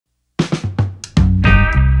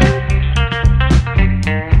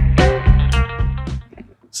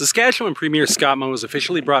Saskatchewan Premier Scott Moe has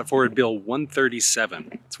officially brought forward Bill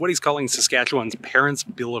 137. It's what he's calling Saskatchewan's Parents'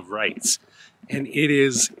 Bill of Rights, and it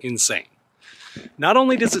is insane. Not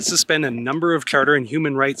only does it suspend a number of charter and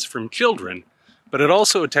human rights from children, but it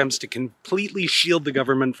also attempts to completely shield the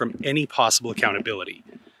government from any possible accountability.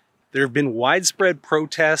 There have been widespread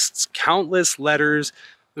protests, countless letters.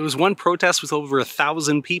 There was one protest with over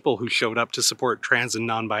 1,000 people who showed up to support trans and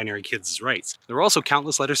non-binary kids' rights. There were also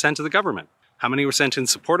countless letters sent to the government. How many were sent in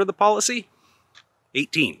support of the policy?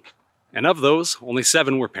 18. And of those, only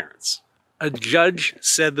 7 were parents. A judge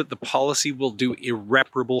said that the policy will do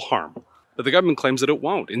irreparable harm, but the government claims that it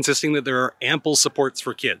won't, insisting that there are ample supports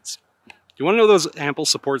for kids. Do you want to know what those ample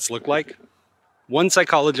supports look like? 1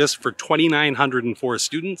 psychologist for 2,904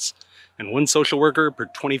 students, and 1 social worker per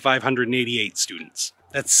 2,588 students.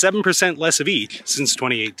 That's 7% less of each since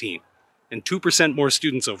 2018, and 2% more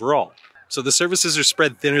students overall. So the services are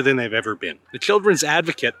spread thinner than they've ever been. The children's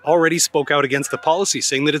advocate already spoke out against the policy,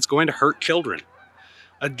 saying that it's going to hurt children.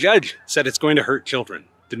 A judge said it's going to hurt children.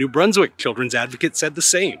 The New Brunswick children's advocate said the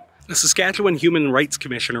same. The Saskatchewan Human Rights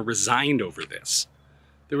Commissioner resigned over this.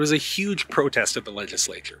 There was a huge protest at the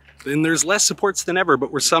legislature. And there's less supports than ever,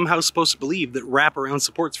 but we're somehow supposed to believe that wraparound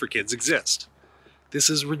supports for kids exist. This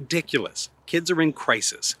is ridiculous. Kids are in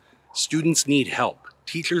crisis. Students need help.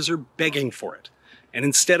 Teachers are begging for it. And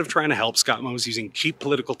instead of trying to help, Scott Moe is using cheap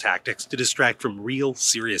political tactics to distract from real,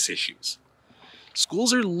 serious issues.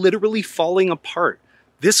 Schools are literally falling apart.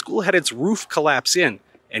 This school had its roof collapse in,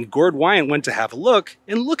 and Gord Wyant went to have a look,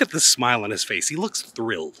 and look at the smile on his face. He looks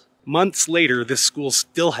thrilled. Months later, this school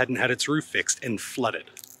still hadn't had its roof fixed and flooded.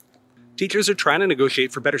 Teachers are trying to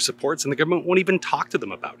negotiate for better supports, and the government won't even talk to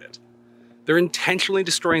them about it. They're intentionally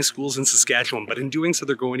destroying schools in Saskatchewan, but in doing so,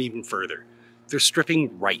 they're going even further. They're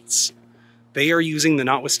stripping rights. They are using the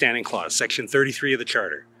Notwithstanding Clause, Section 33 of the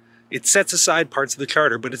Charter. It sets aside parts of the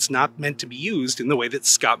Charter, but it's not meant to be used in the way that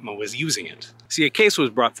Scott Moe is using it. See, a case was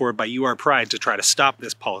brought forward by UR Pride to try to stop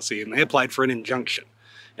this policy, and they applied for an injunction.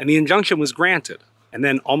 And the injunction was granted. And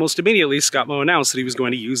then almost immediately, Scott Moe announced that he was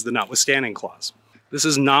going to use the Notwithstanding Clause. This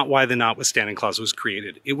is not why the Notwithstanding Clause was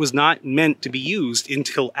created. It was not meant to be used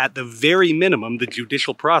until, at the very minimum, the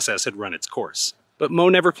judicial process had run its course. But Moe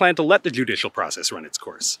never planned to let the judicial process run its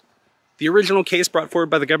course. The original case brought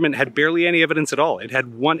forward by the government had barely any evidence at all. It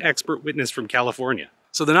had 1 expert witness from California.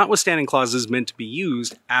 So the Notwithstanding Clause is meant to be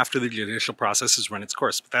used after the judicial process has run its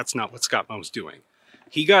course, but that's not what Scott Moe's doing.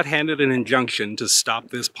 He got handed an injunction to stop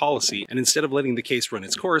this policy, and instead of letting the case run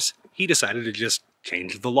its course, he decided to just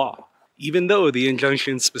change the law, even though the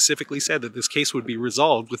injunction specifically said that this case would be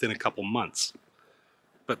resolved within a couple months.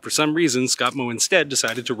 But for some reason, Scott Moe instead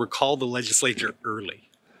decided to recall the legislature early,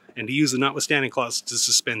 and to use the Notwithstanding Clause to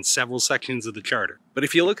suspend several sections of the Charter. But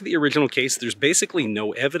if you look at the original case, there's basically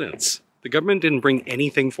no evidence. The government didn't bring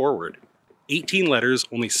anything forward. 18 letters,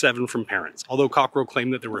 only 7 from parents, although Cockrell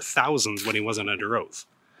claimed that there were thousands when he wasn't under oath.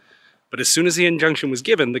 But as soon as the injunction was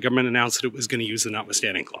given, the government announced that it was going to use the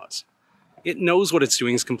Notwithstanding Clause. It knows what it's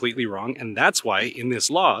doing is completely wrong, and that's why, in this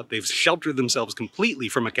law, they've sheltered themselves completely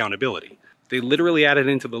from accountability. They literally added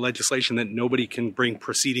into the legislation that nobody can bring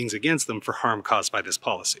proceedings against them for harm caused by this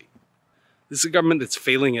policy. This is a government that's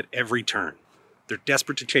failing at every turn. They're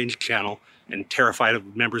desperate to change channel and terrified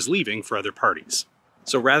of members leaving for other parties.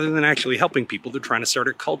 So rather than actually helping people, they're trying to start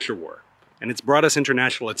a culture war. And it's brought us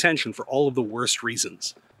international attention for all of the worst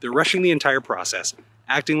reasons. They're rushing the entire process,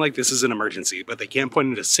 acting like this is an emergency, but they can't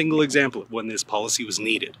point at a single example of when this policy was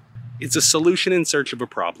needed. It's a solution in search of a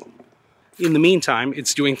problem. In the meantime,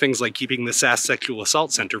 it's doing things like keeping the Sask Sexual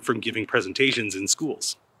Assault Center from giving presentations in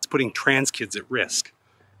schools. It's putting trans kids at risk.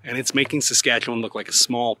 And it's making Saskatchewan look like a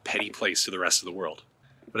small, petty place to the rest of the world.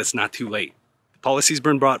 But it's not too late. The policy's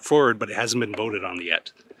been brought forward, but it hasn't been voted on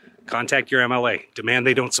yet. Contact your MLA. Demand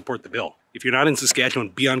they don't support the bill. If you're not in Saskatchewan,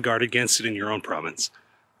 be on guard against it in your own province.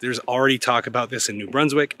 There's already talk about this in New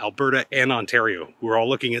Brunswick, Alberta, and Ontario, who are all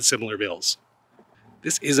looking at similar bills.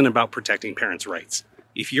 This isn't about protecting parents' rights.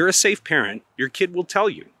 If you're a safe parent, your kid will tell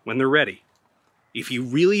you when they're ready. If you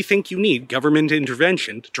really think you need government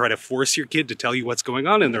intervention to try to force your kid to tell you what's going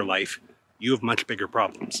on in their life, you have much bigger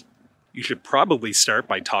problems. You should probably start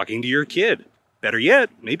by talking to your kid. Better yet,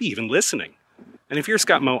 maybe even listening. And if you're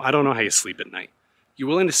Scott Moe, I don't know how you sleep at night. You're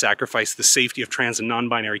willing to sacrifice the safety of trans and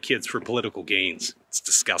non-binary kids for political gains. It's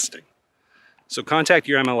disgusting. So contact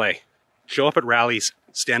your MLA. Show up at rallies,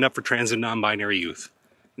 stand up for trans and non-binary youth,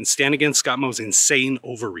 and stand against Scott Moe's insane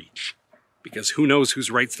overreach. Because who knows whose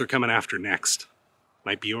rights they're coming after next.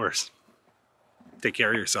 Might be yours. Take care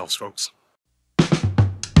of yourselves, folks.